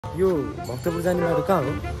यो भक्तपुर जाने बाटो कहाँ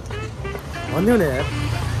हो भन्दियो न यार।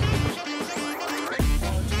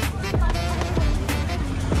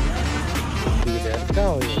 कहाँ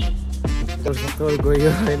हो यो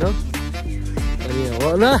गयो होइन अनि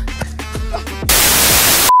होला।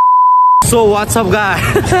 सो वाट्सअप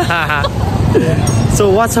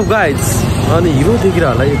गाइज अनि हिरो देखेर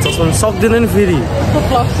होला यो चस्मा सक्दैन नि फेरि।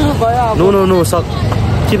 नो सक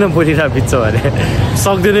किन बोलिरहेको बित्छ भने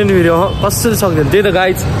सक्दैन नि फेरि कसरी सक्दैन। त्यही त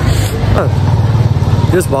गाइज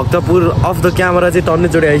त्यस भक्तपुर अफ द क्यामेरा चाहिँ टन्ने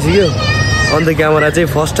जोडी आइसक्यो। अन द क्यामेरा चाहिँ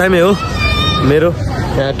फर्स्ट टाइमै हो मेरो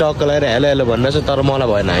यहाँ टक्क लगाएर हेलो हेलो भन्न चाहिँ तर मलाई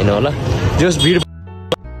भएन होइन होला जस भिड।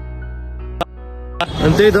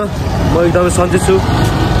 अनि त्यही त म एकदमै सन्चै छु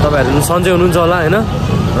तपाईँहरू सन्चै हुनुहुन्छ होला होइन।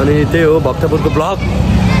 अनि त्यही हो भक्तपुरको ब्लग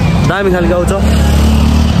दामी खालको आउँछ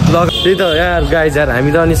ब्लग। त्यही त यार गाइज यार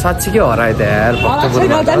हामी त अनि साँच्चीकै हरायो त यार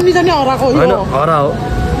भक्तपुरमा होइन हरा हो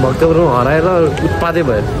भक्तपुरमा हराएर उत्पादै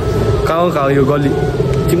भयो। कहाँ यो गल्ली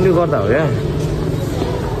तिमीले गर्दा हो क्या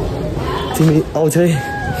तिमी आउँछ है।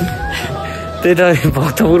 त्यही त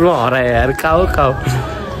भक्तपुरमा हरायो यार कहाँ हो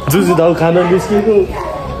जुजु दाउ खान निस्केको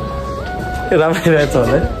रमाइरहेछ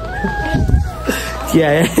होला के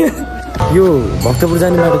आयो। यो भक्तपुर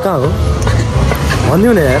जाने बाटो कहाँ हो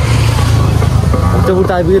भन्दियो न यार। भक्तपुर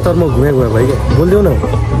त आइपुग्यो तर म घुमेँ भयो क्या बोलिदेऊ न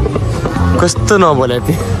कस्तो नबोलेको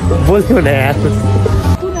थिएँ बोलिदेऊ न यार।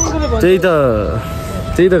 त्यही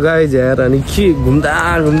त गाइज यार अनि के घुम्दा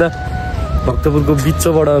भक्तपुरको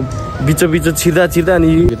बिचो छिर्दा अनि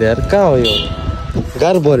यार कहाँ हो यो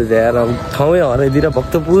गाह्रो पऱ्यो त यार। अब ठाउँै हराइदिएर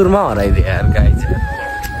भक्तपुरमा हराइदियो यार गाइज।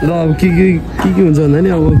 ल अब के हुन्छ भन्दा नि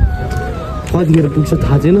अब कतिखेर पुग्छ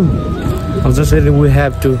थाहा छैन। अब जसरी वी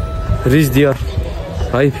हेभ टु रिच दियर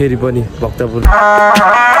है फेरि पनि भक्तपुर।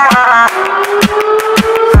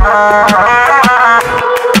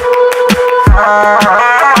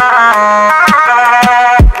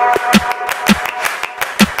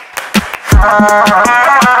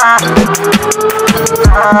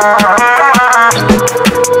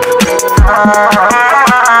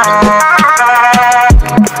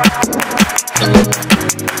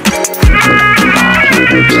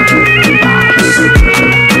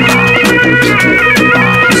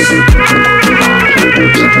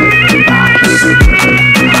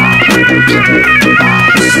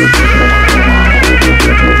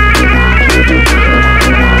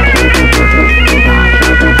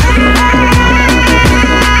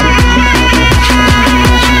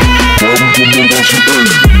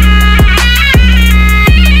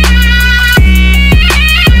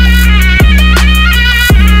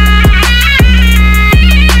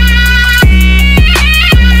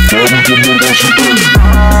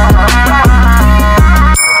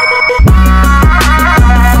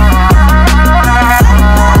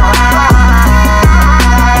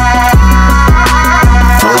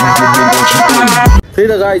 त्यही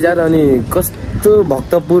त गाइज यार अनि कस्तो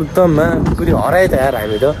भक्तपुर त पुरै हरायो त यार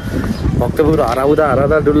हामी त। भक्तपुर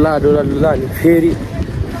हराउँदा डुल्ला अनि फेरि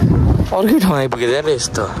अर्कै ठाउँ आइपुग्यो यार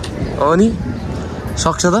यस्तो अनि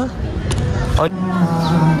सक्छ त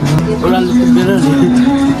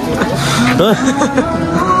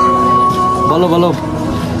बल्ल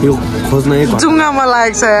यो खोज्न जुङ्गामा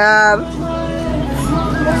लागेको छ यार।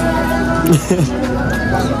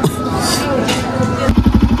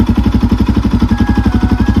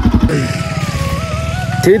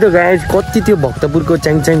 त्यही त गाइज कति त्यो भक्तपुरको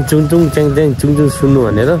च्याङ चुङचुङ सुन्नु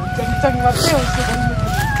भनेर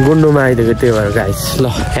गुन्डोमा आइदिएको त्यही भएर गाइज। ल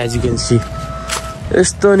एज यु क्यान सी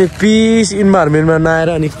यस्तो अनि पिस इन्भाइरोमेन्टमा नआएर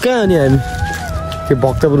अनि कहाँ अनि हामी त्यो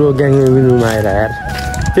भक्तपुरको ग्याङमा आएर यार।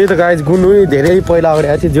 त्यही त गाइज गुन्डो धेरै पहिला अगाडि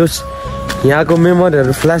आएको थियो जोस् यहाँको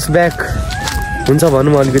मेमोरीहरू फ्ल्यासब्याक हुन्छ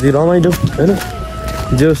भनौँ अलिकति रमाइलो होइन।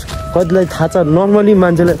 जोस् कतिलाई थाहा छ नर्मली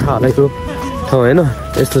मान्छेलाई थाहा होला त्यो ठाउँ होइन।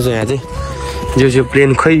 यस्तो छ यहाँ चाहिँ जोस् यो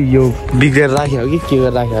प्लेन खै यो बिग्रेर राख्यो कि के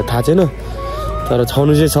गरेर राख्यो थाहा छैन तर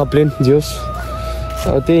छाउनु चाहिँ छ प्लेन जोस्।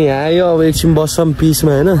 अब त्यही यहाँ आयो अब एकछिन बस्छौँ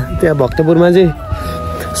पिसमा होइन। त्यहाँ भक्तपुरमा चाहिँ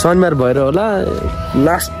शनिबार भएर होला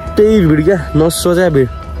लास्टै भिड क्या नसोचा भिड।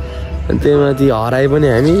 अनि त्यही माथि हरायो पनि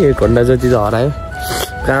हामी 1 घन्टा जति त हरायो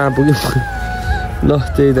कहाँ पुग्यो। ल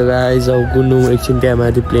त्यही त गाइज अब गुन्नु एकछिन त्यहाँ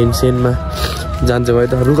माथि प्लेन सेनमा जान्छ भयो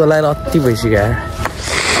त रुख लगाएर अति भइसक्यो।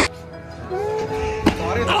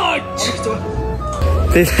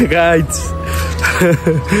 त्यही त गाइज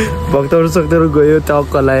भक्तपुर गयो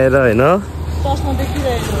टक्क लगाएर होइन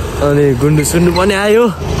अनि गुन्डु सुन्नु पनि आयो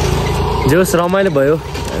जोस् रमाइलो भयो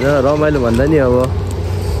होइन। रमाइलो भन्दा नि अब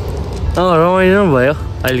रमाइलो भयो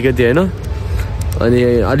अलिकति होइन। अनि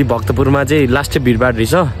अलि भक्तपुरमा चाहिँ लास्टै भिडभाड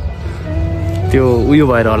रहेछ त्यो उयो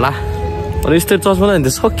भएर होला अनि यस्तो चस्मा त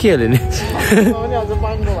सकिहाल्यो नि।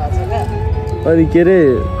 अनि के अरे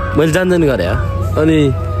मैले जान्दैन गरेँ अनि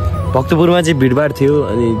भक्तपुरमा चाहिँ भिडभाड थियो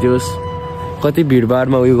अनि त्यो कति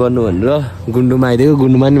भिडभाडमा उयो गर्नु भनेर गुन्डुमा आइदिएको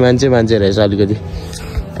गुन्डुमा नि मान्छे रहेछ अलिकति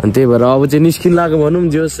अनि त्यही भएर अब चाहिँ निस्किन लाग्यो भनौँ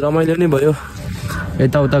जोस् रमाइलो नै भयो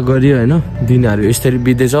यताउता गरियो होइन दिनहरू यसरी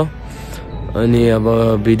बित्दैछ अनि अब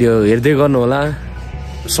भिडियो हेर्दै गर्नु होला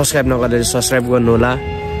सब्सक्राइब नगरेर सब्सक्राइब गर्नु होला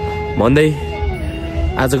भन्दै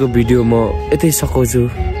आजको भिडियो म यतै सघाउँछु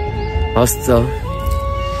हस् त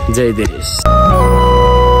जय देश।